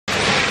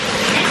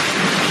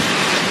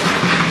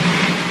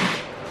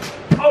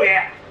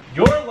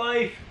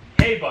life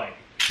hay bike.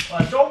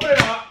 Let's open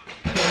it up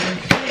and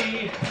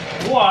see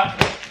what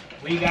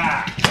we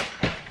got.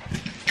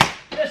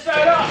 This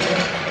side up.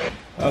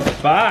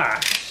 A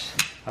box.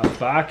 A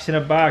box in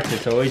a box.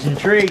 It's always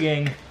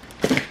intriguing.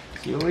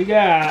 See what we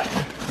got.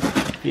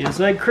 Feels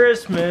like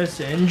Christmas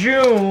in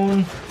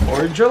June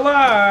or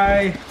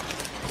July.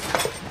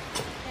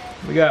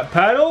 We got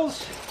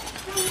pedals,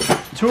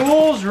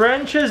 tools,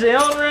 wrenches,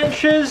 Allen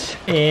wrenches,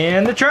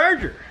 and the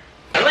charger.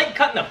 I like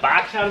cutting the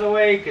box out of the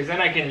way because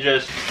then I can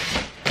just,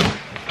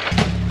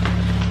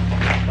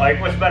 like,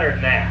 what's better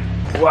than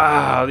that?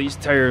 Wow, these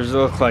tires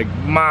look like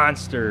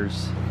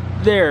monsters.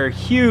 They're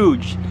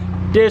huge.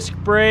 Disc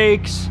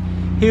brakes,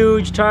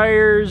 huge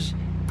tires,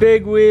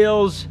 big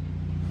wheels,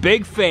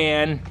 big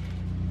fan,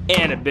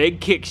 and a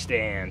big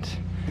kickstand.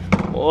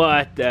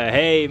 What the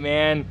hey,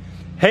 man?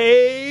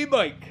 Hey,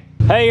 bike.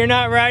 Hey, you're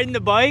not riding the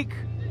bike?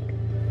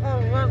 Oh,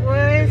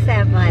 where is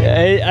that bike?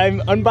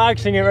 I'm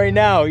unboxing it right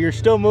now. You're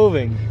still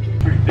moving.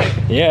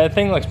 Yeah, that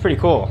thing looks pretty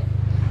cool.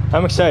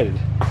 I'm excited.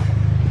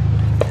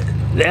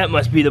 That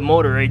must be the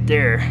motor right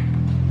there.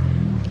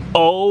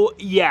 Oh,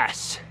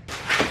 yes.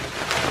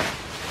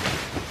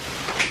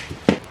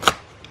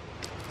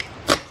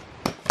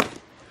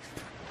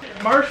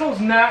 Marshall's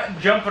not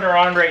jumping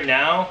around right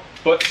now,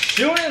 but as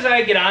soon as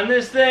I get on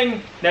this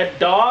thing, that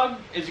dog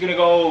is gonna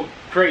go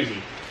crazy.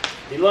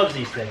 He loves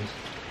these things.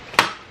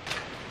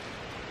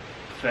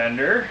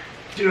 Fender.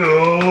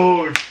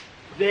 Dude,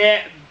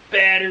 that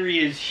battery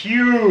is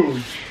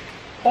huge.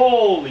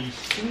 Holy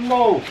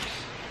smokes.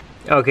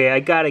 Okay, I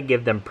gotta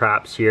give them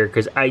props here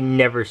because I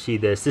never see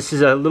this. This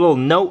is a little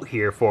note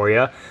here for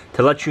you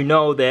to let you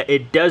know that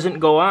it doesn't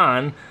go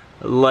on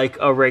like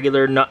a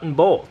regular nut and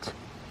bolt.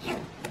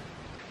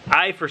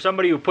 For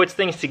somebody who puts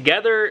things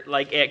together,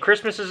 like at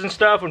Christmases and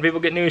stuff, when people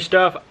get new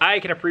stuff, I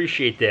can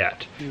appreciate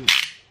that.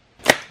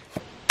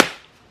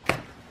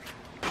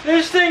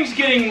 This thing's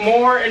getting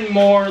more and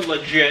more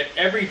legit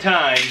every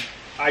time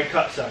I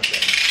cut something.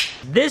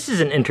 This is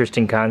an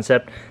interesting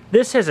concept.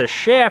 This has a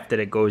shaft that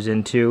it goes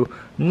into.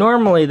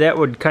 Normally that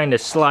would kind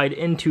of slide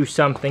into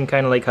something,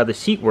 kind of like how the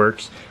seat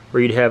works,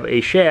 where you'd have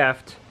a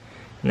shaft,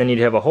 and then you'd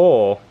have a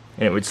hole,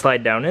 and it would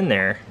slide down in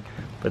there.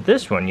 But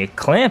this one, you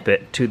clamp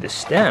it to the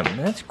stem.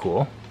 That's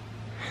cool.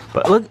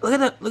 But look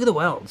at the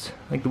welds.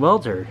 Like, the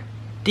welds are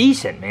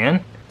decent,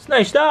 man. It's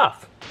nice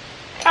stuff.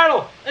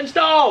 Pedal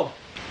installed.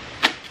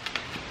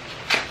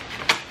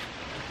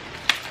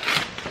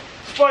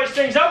 Spice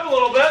things up a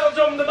little bit. Let's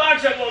open the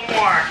box up a little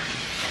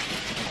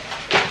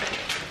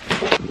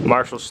more.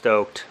 Marshall's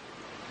stoked.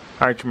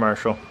 Aren't you,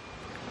 Marshall?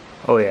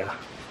 Oh yeah.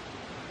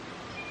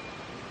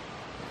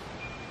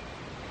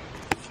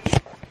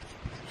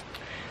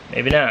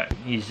 Maybe not.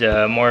 He's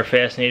more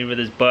fascinated with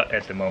his butt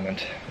at the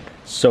moment.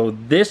 So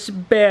this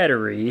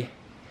battery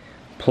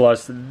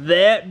plus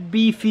that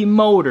beefy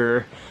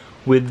motor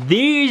with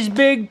these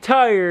big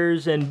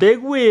tires and big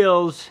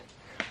wheels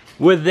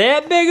with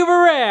that big of a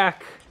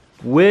rack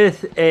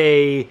with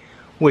a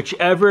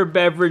whichever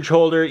beverage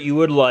holder you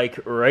would like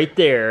right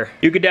there.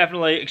 You could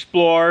definitely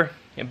explore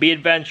and be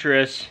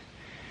adventurous,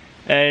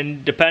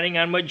 and depending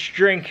on which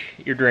drink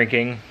you're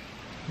drinking,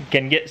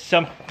 can get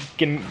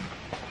something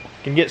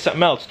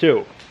else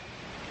too.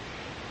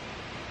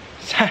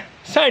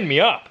 Sign me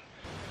up.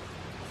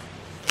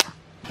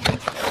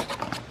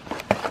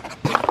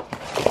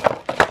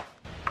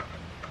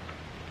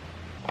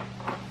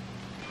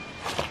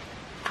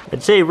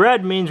 I'd say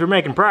red means we're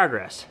making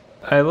progress.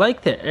 I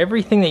like that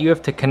everything that you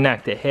have to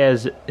connect, it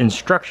has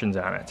instructions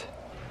on it.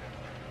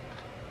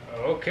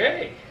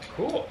 Okay,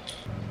 cool.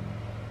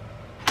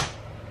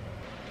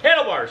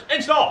 Handlebars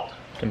installed.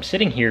 I'm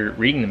sitting here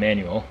reading the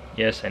manual.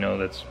 Yes, I know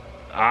that's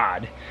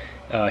odd.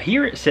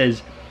 Here it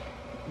says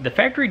the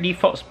factory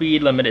default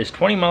speed limit is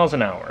 20 miles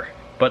an hour,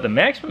 but the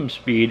maximum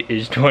speed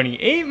is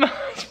 28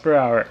 miles per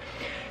hour.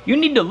 You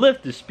need to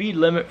lift the speed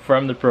limit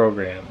from the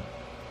program.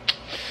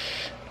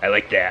 I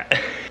like that.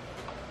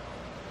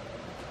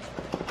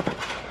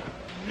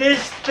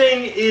 This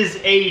thing is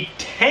a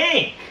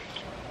tank.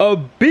 A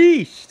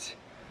beast.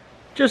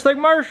 Just like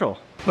Marshall.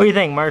 What do you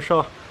think,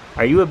 Marshall?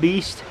 Are you a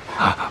beast?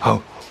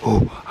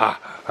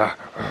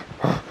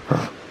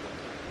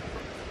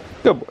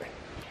 Good boy.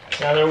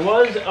 Now there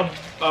was a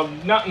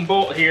nut and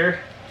bolt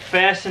here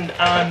fastened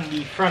on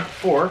the front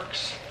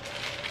forks.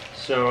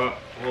 So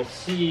we'll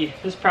see,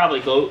 this probably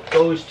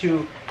goes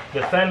to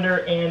the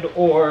fender and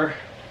or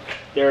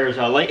there's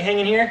a light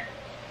hanging here.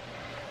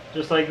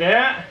 Just like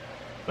that.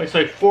 Looks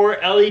like 4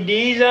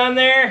 LEDs on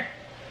there.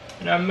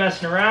 And I'm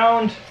messing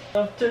around.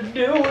 All to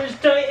do is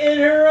tighten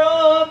her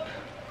up.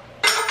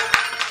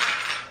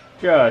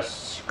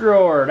 Just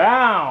screw her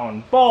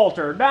down, bolt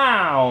her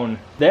down.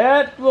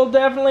 That will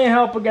definitely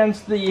help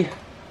against the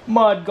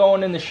mud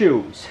going in the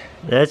shoes.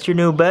 That's your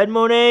new bed,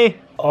 Monet?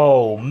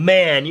 Oh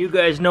man, you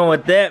guys know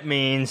what that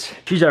means.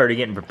 She's already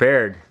getting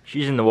prepared.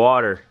 She's in the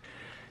water.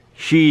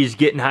 She's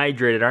getting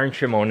hydrated, aren't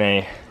you,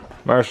 Monet?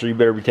 Marshall, you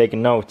better be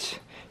taking notes.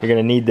 You're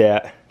gonna need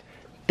that.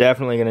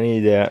 Definitely gonna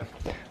need that.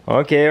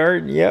 Okay, all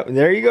right, yep,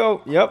 there you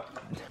go, yep.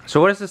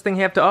 So what does this thing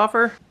have to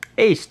offer?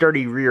 a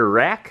sturdy rear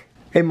rack,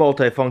 a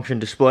multifunction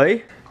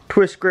display,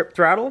 twist grip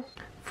throttle,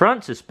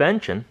 front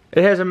suspension.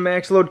 It has a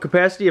max load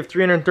capacity of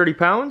 330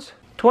 pounds,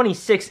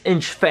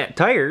 26-inch fat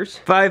tires,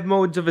 5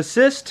 modes of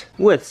assist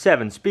with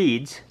 7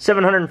 speeds,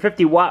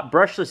 750 watt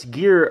brushless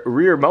gear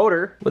rear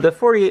motor with a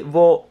 48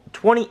 volt,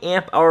 20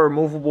 amp hour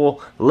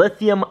removable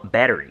lithium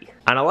battery.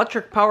 On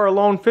electric power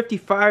alone,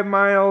 55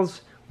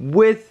 miles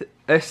with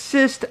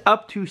assist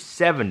up to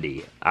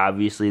 70.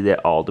 Obviously that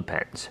all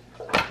depends.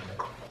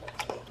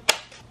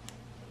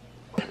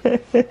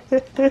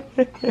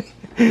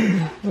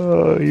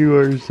 Oh, you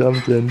are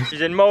something.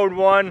 She's in mode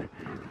 1.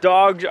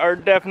 Dogs are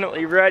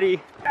definitely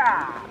ready.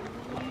 Ah.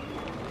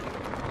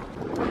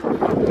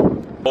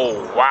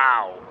 Oh,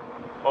 wow.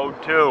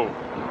 Mode 2.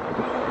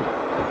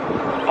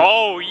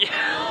 Oh, yeah.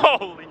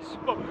 Holy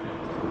smoke.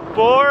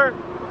 4.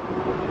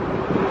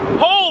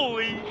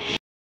 Holy sh**.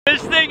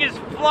 This thing is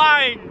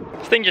flying.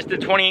 This thing just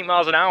did 28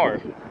 miles an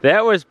hour.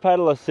 That was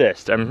pedal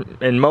assist. I'm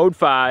in mode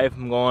 5.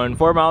 I'm going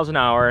 4 miles an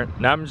hour.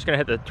 Now I'm just gonna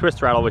hit the twist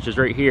throttle, which is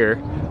right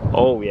here.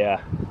 Oh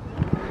yeah.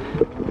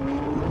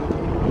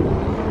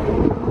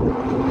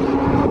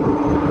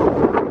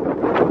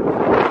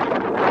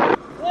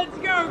 Let's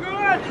go, go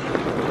on.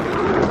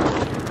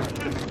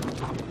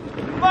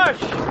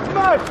 Mush,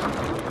 mush.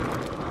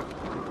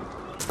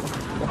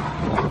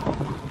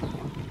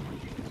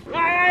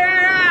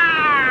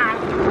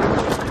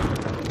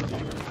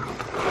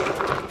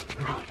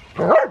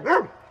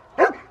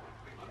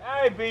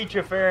 I beat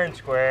you fair and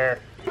square.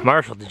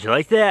 Marshall, did you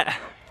like that?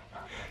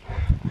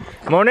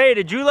 Monet,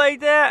 did you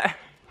like that?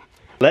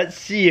 Let's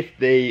see if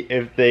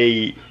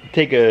they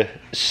take a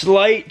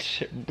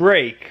slight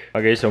break.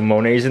 Okay, so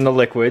Monet's in the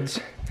liquids.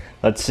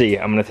 Let's see,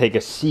 I'm gonna take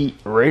a seat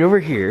right over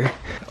here.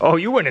 Oh,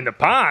 you went in the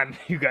pond.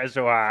 You guys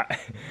so hot.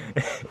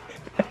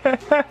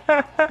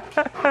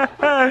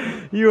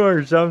 You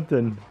are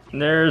something.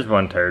 There's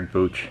one tired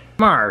pooch.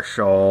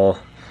 Marshall,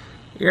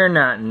 you're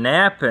not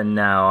napping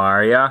now,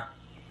 are ya?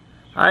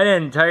 I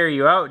didn't tire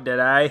you out, did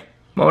I?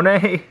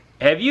 Monet,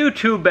 have you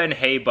two been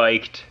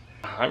hay-biked?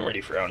 I'm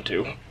ready for round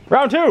 2.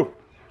 Round 2!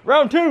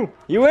 Round 2!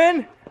 You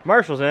in?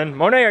 Marshall's in.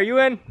 Monet, are you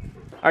in?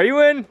 Are you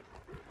in?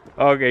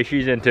 Okay,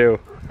 she's in too.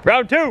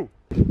 Round 2!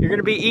 You're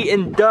gonna be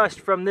eating dust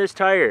from this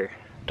tire.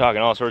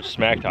 Talking all sorts of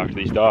smack talk to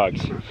these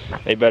dogs.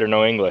 They better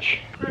know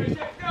English. Ready,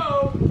 set,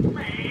 go!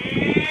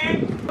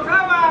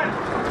 Come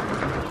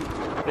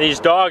on! These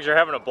dogs are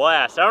having a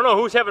blast. I don't know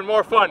who's having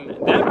more fun,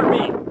 them or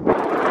me.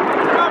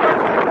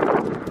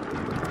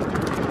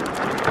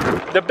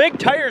 The big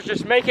tires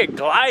just make it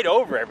glide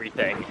over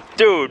everything.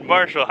 Dude,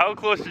 Marshall, how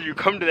close did you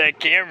come to that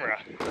camera?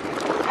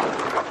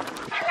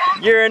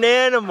 You're an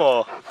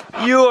animal.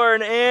 You are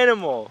an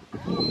animal.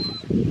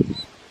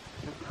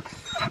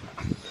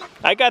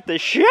 I got the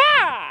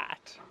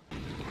shot.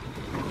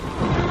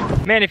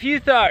 Man, if you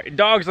thought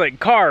dogs like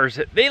cars,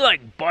 they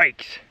like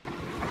bikes.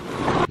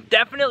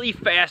 Definitely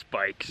fast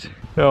bikes.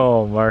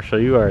 Oh,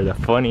 Marshall, you are the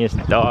funniest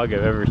dog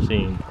I've ever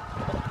seen.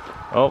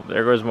 Oh,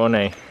 there goes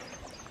Monet.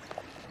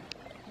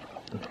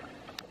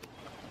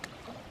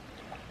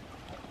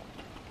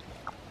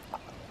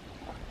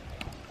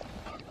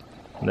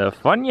 The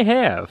fun you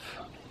have.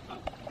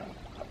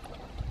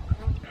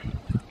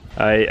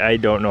 I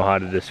don't know how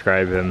to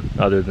describe him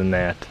other than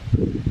that.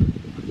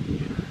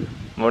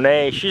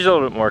 Monet, she's a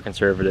little bit more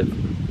conservative.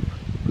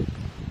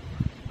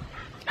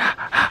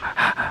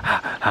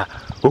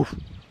 Oof.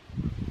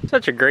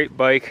 Such a great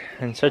bike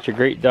and such a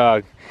great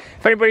dog.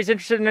 If anybody's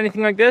interested in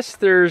anything like this,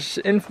 there's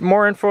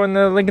more info in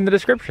the link in the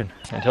description.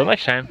 Until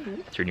next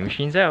time, 3D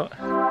Machines out.